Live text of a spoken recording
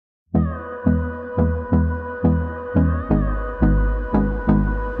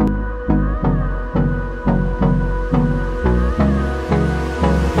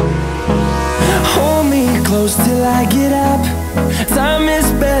close till I get up. Time is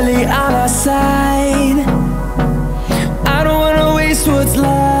barely on our side. I don't wanna waste what's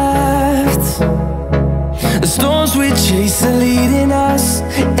left. The storms we chase are leading us,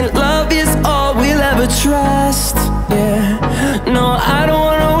 and love is all we'll ever trust. Yeah, no, I don't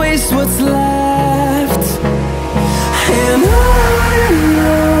wanna waste what's left. And on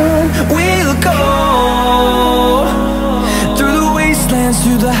we'll go, through the wastelands,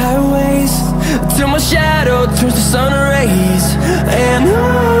 through the highways, till my shadow turns to sun rays. And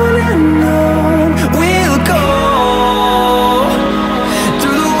on we'll go,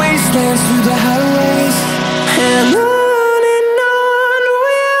 through the wastelands, through the highways, and on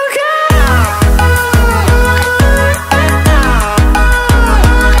we'll go.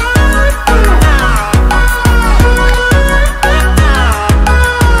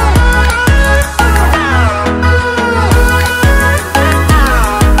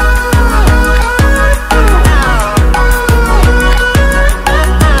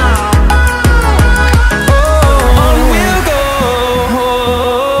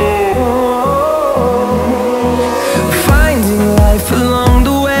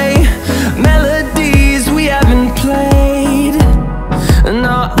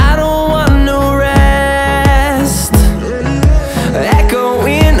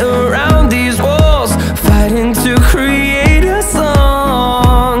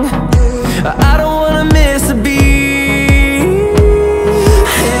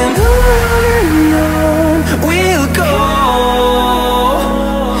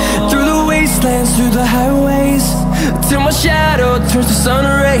 Through the highways, till my shadow turns to sun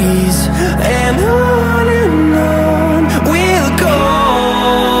rays. And on we'll go,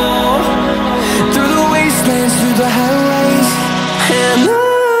 through the wastelands, through the highways, and on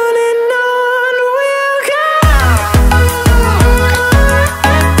we'll go.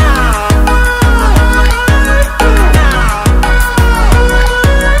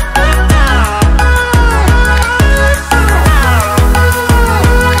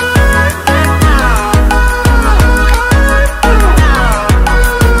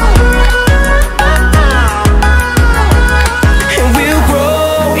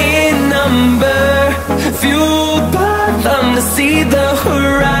 See the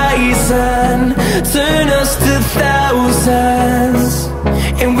horizon turn us to thousands,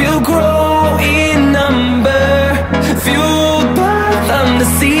 and we'll grow in number, fueled by them to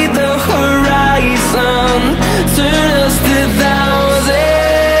see the horizon turn us to thousands.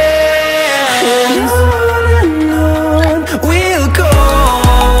 And on we'll go,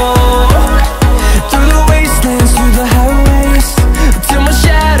 through the wastelands, through the highways, till my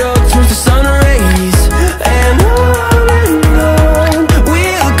shadow turns to sun rays. And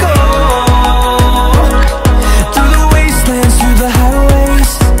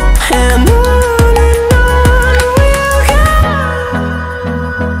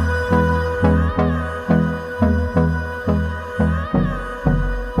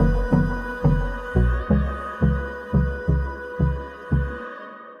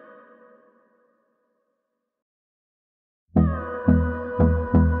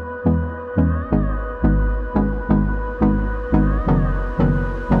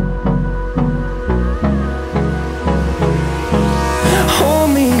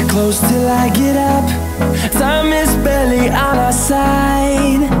close till I get up. Time is barely on our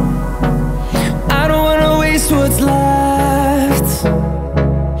side. I don't wanna waste what's left.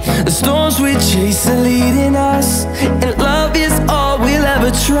 The storms we chase are leading us, and love is all we'll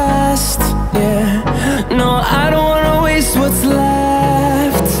ever trust. Yeah, no, I don't wanna waste what's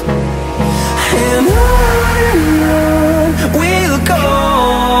left. And on we'll go,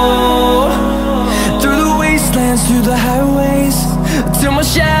 through the wastelands, through the highways, till my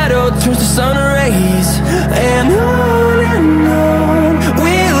shadow turns to sun rays. And on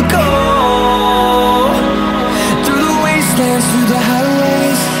we'll go, through the wastelands, through the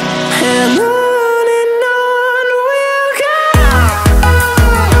highways, and on we'll go.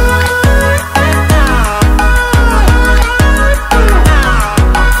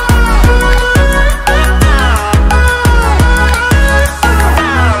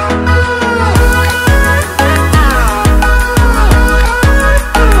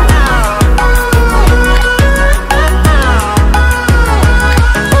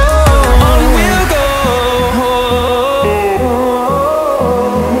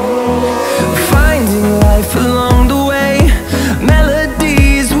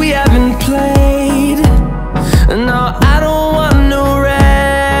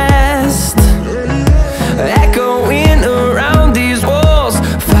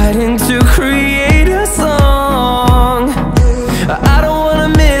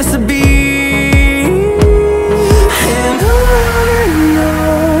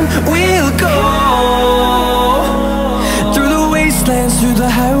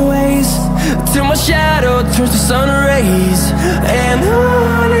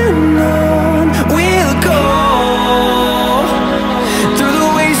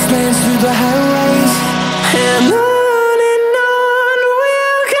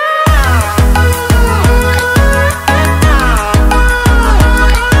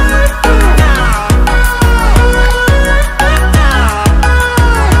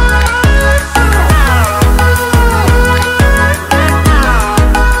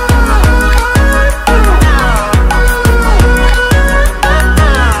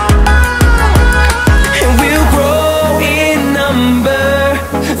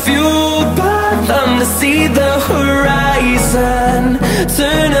 to see the horizon,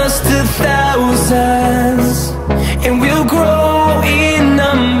 turn us to thousands, and we'll grow in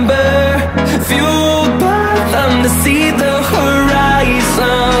number, fueled by them to see the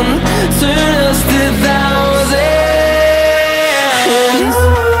horizon, turn us to thousands.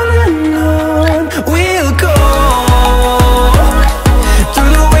 And on we'll go,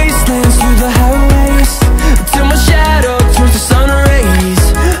 through the wastelands, through the highways, till my shadow turns to sun rays.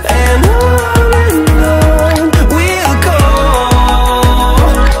 And on we'll go,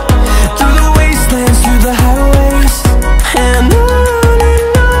 through the wastelands, through the highways. And on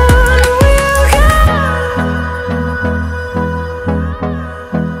we'll go.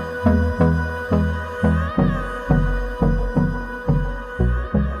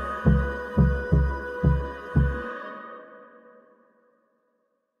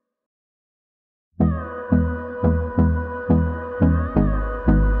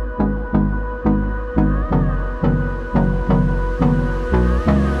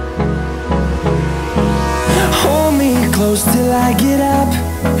 Hold me close till I get up.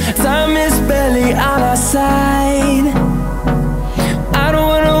 Time is barely on our side. I don't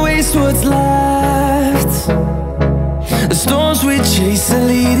wanna waste what's left. The storms we chase are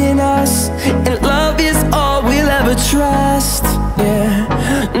leading us, and love is all we'll ever trust. Yeah,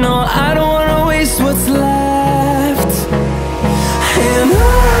 no, I don't wanna waste what's left. And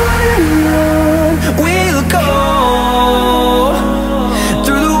on we'll go,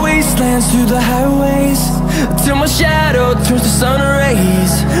 through the wastelands, through the highways, till my shadow turns to sun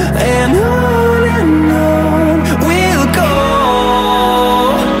rays. And on we'll go,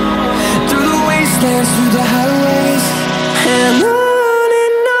 through the wastelands, through the highways. And on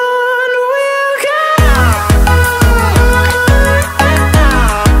we'll go.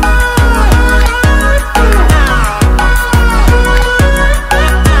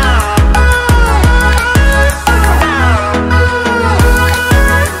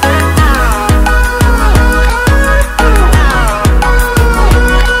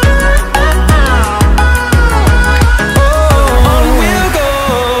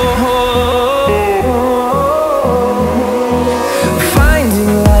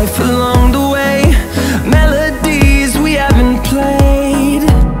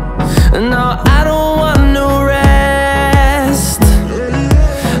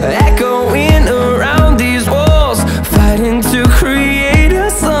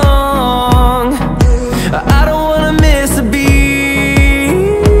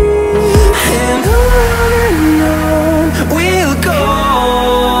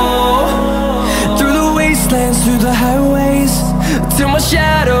 Through the highways, till my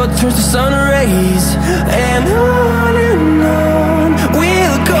shadow turns to sun rays. And on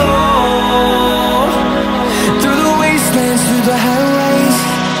we'll go, through the wastelands, through the highways.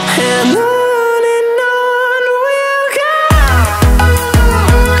 And on we'll go.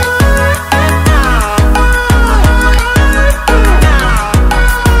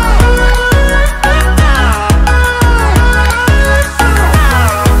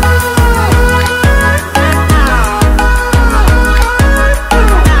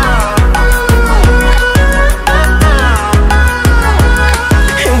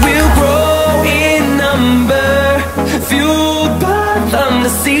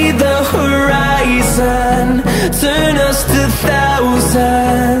 See the horizon, turn us to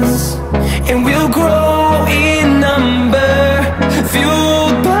thousands, and we'll grow in number,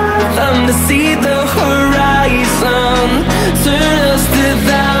 fueled by them to see the horizon, turn us to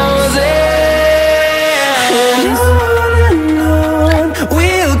thousands. And on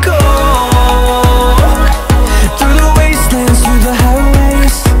we'll go, through the wastelands, through the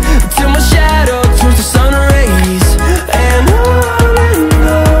highways, till my shadow turns to sun rays. And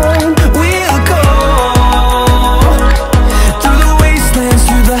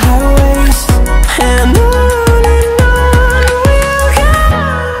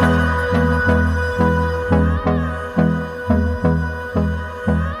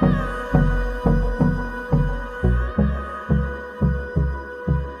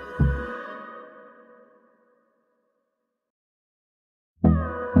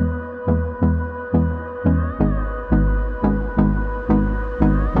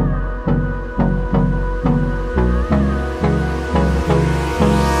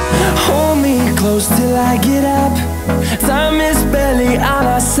close till I get up. Time is barely on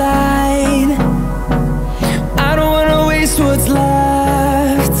our side. I don't wanna waste what's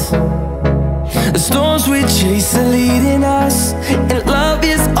left. The storms we chase are leading us, and love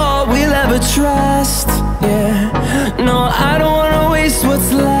is all we'll ever trust. Yeah, no, I don't wanna waste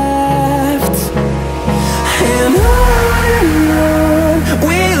what's left. And on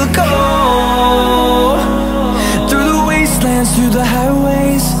we'll go,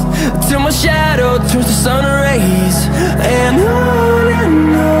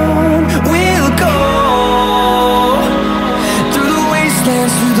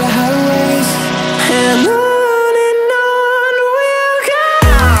 wastelands, through the highways, and on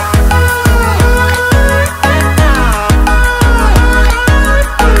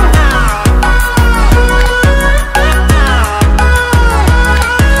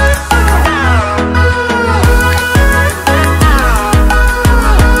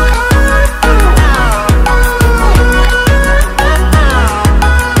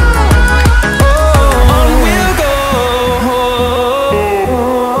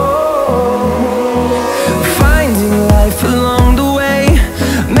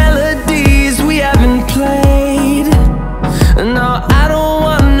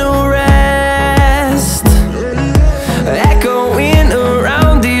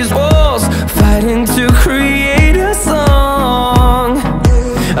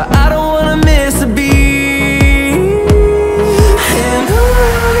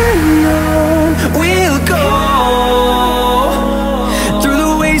we'll go.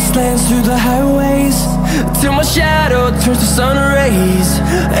 Through the highways, till my shadow turns to sun rays,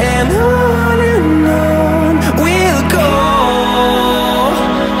 and on we'll go.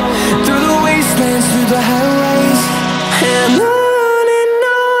 Through the wastelands, through the highways, and on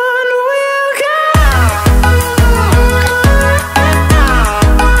we'll go.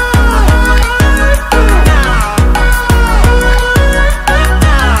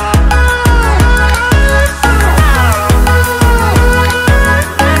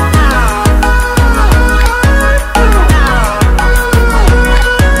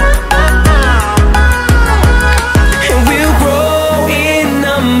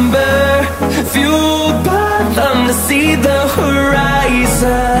 See the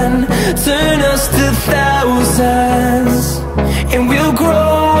horizon, turn us to thousands, and we'll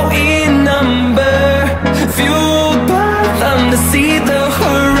grow in number, fueled by them. To see the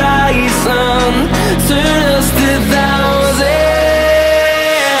horizon, turn us to thousands,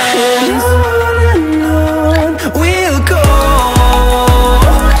 and on we'll go.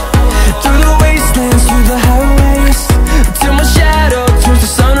 Through the wastelands, through the highways, till my shadow turns to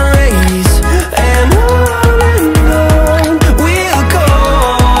sun rays, and on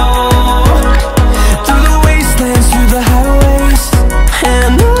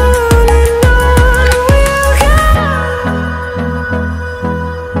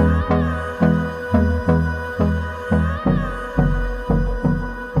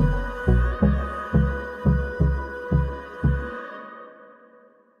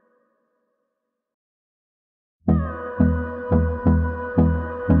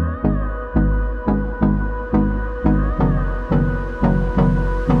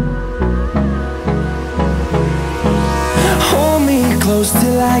close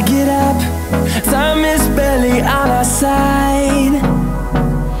till I get up. Time is barely on our side.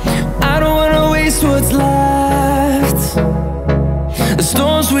 I don't wanna waste what's left. The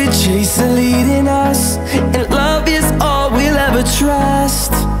storms we chase are leading us, and love is all we'll ever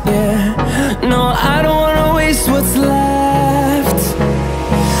trust. Yeah, no, I don't wanna waste what's left.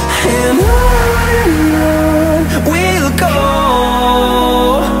 And on we'll go.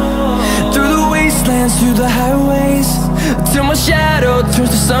 Through the wastelands, through the highways, till my shadow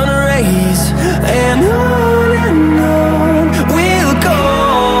turns to sun rays, and on we'll go.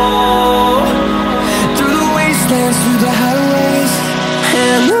 Through the wastelands, through the highways,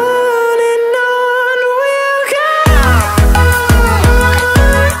 and on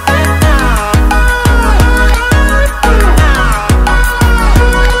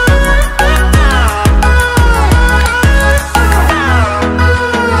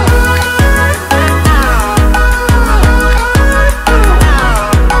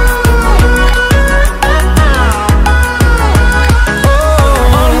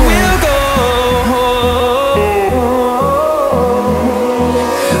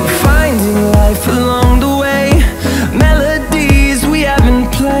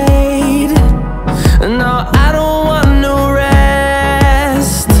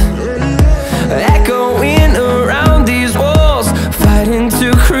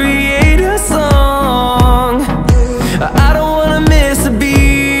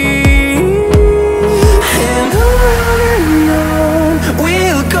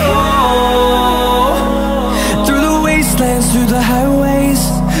we'll go. Through the highways,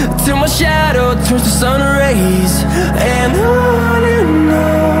 till my shadow turns to sun rays, and on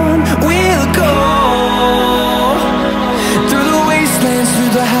we'll go. Through the wastelands,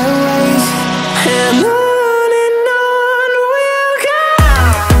 through the highways, and on we'll go.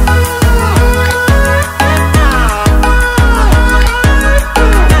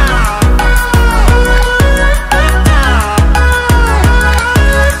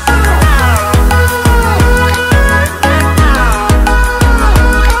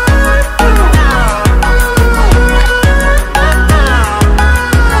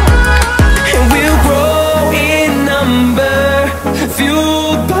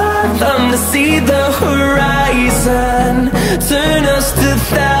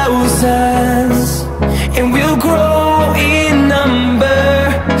 thousands, and we'll grow in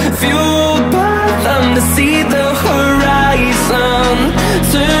number, fueled by them to see the horizon,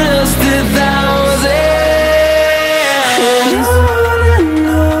 turn us to thousands. And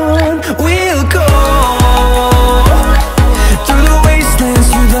on we'll go, through the wastelands,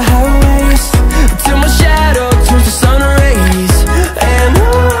 through the highways, till my shadow turns to sun rays. And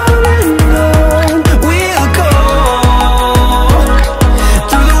on we'll go,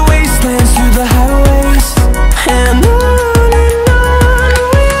 through the wastelands, through the highways. And on we'll go.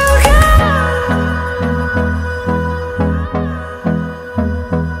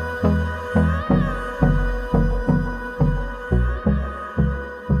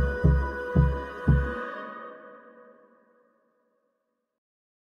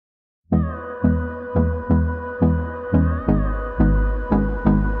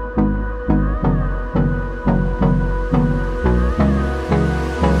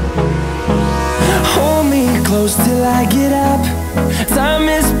 Hold me close till I get up. Time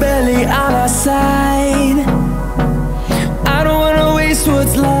is barely on our side. I don't wanna waste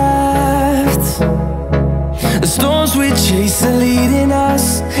what's left. The storms we chase are leading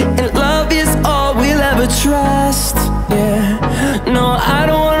us, and love is all we'll ever trust. Yeah, no, I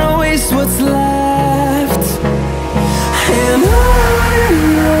don't wanna waste what's left. And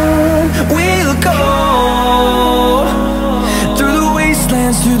on we'll go, through the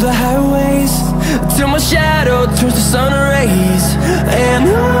wastelands, through the highways, till my shadow turns to sun rays. And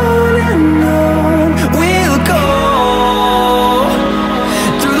on we'll go,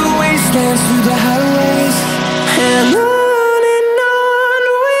 through the wastelands, through the highways. And on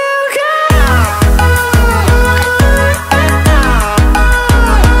we'll go.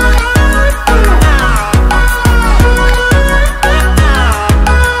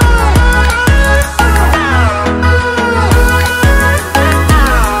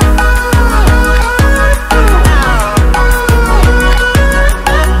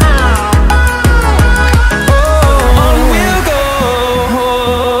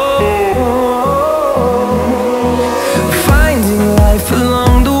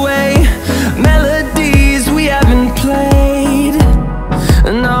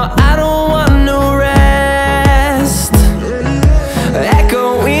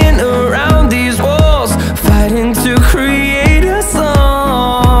 To create a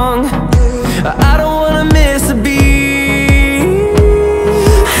song, I don't wanna miss a beat.